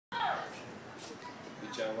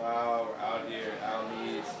Pa-CHOW. We're out here at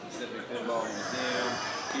Alameda Pacific Pinball Museum.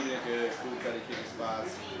 Keeping it good, cool cutty kicking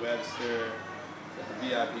spots. Webster, the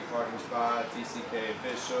VIP parking spot, TCK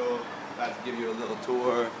official. About to give you a little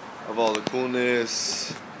tour of all the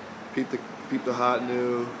coolness. Peep the hot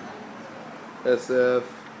new SF,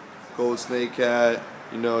 Gold Snake Cat.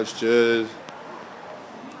 You know it's jood.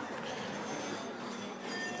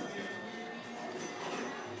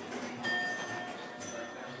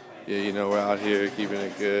 Yeah, you know we're out here keeping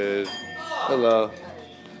it good. Hello.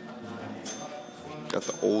 Got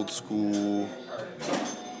the old school.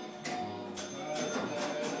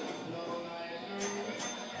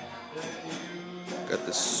 Got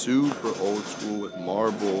the super old school with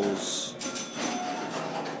marbles.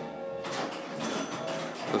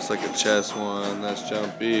 Looks like a chess one. That's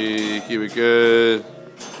jumpy. Keep it good.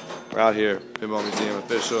 We're out here. Pinball Museum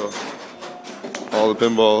official. All the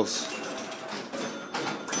pinballs.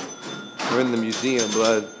 We're in the museum,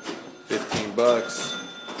 blood. 15 bucks.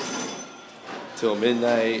 Till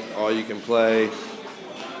midnight. All you can play.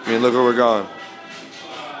 I mean, look where we're going.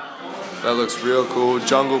 That looks real cool.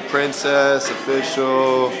 Jungle Princess,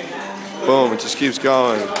 official. Boom, it just keeps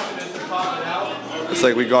going. It's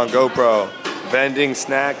like we gone GoPro. Vending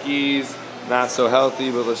snackies, not so healthy,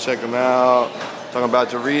 but let's check them out. Talking about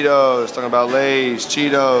Doritos, talking about Lay's,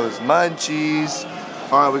 Cheetos, Munchies.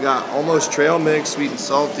 All right, we got almost trail mix, sweet and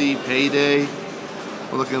salty, payday.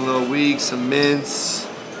 We're looking a little weak, some mints.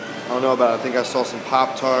 I don't know about it. I think I saw some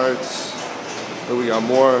Pop-Tarts. But we got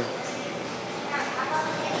more.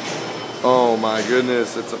 Oh my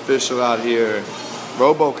goodness, it's official out here.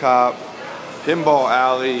 RoboCop, Pinball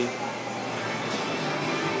Alley.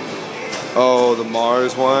 Oh, the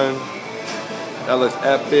Mars one. That looks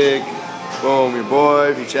epic. Boom, your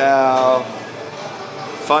boy, Pa-CHOW.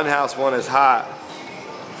 Funhouse one is hot.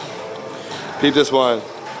 Peep this one.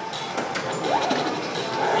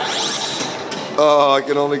 Oh, I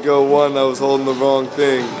can only go one. I was holding the wrong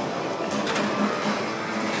thing.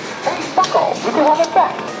 Hey, Buckle, you can have it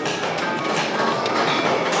back.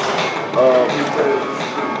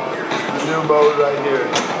 The new mode right here.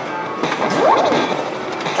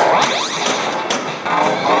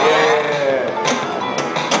 Yeah.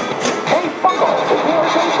 Hey, Buckle, you can have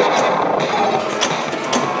it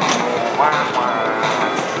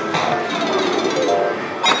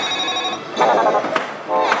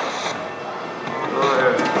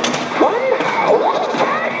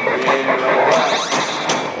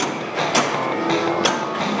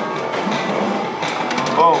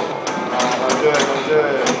Boom. I'm good.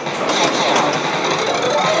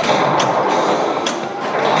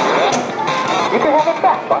 You can have it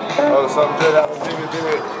back, Buster. Oh, something good happened. Give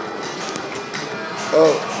it.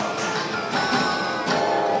 Oh.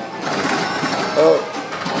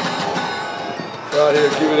 We're out here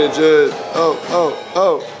keeping it jood. Oh.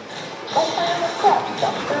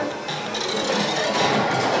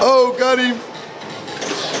 Oh, got him.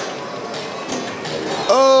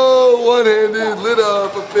 Oh, one-handed, lit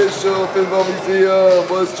up, official, Pinball Museum,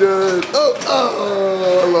 what's jood? Oh,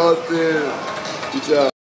 I lost it. Good job.